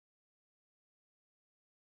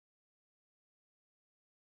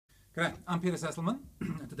G'day, I'm Peter Sesselman,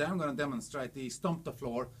 and today I'm going to demonstrate the Stomp the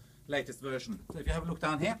Floor latest version. So if you have a look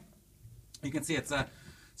down here, you can see it's a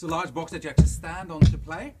large box that you actually stand on to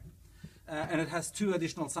play, and it has two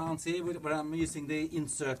additional sounds here where I'm using the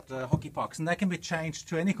insert hockey pucks, and that can be changed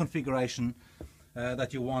to any configuration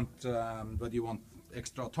that you want, whether you want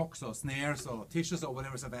extra tocks or snares or tissues or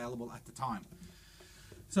whatever is available at the time.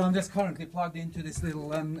 So I'm just currently plugged into this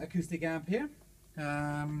little acoustic amp here.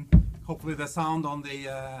 Hopefully the sound on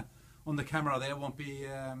the camera there won't be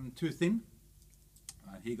too thin.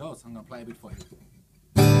 Here goes. I'm going to play a bit for you.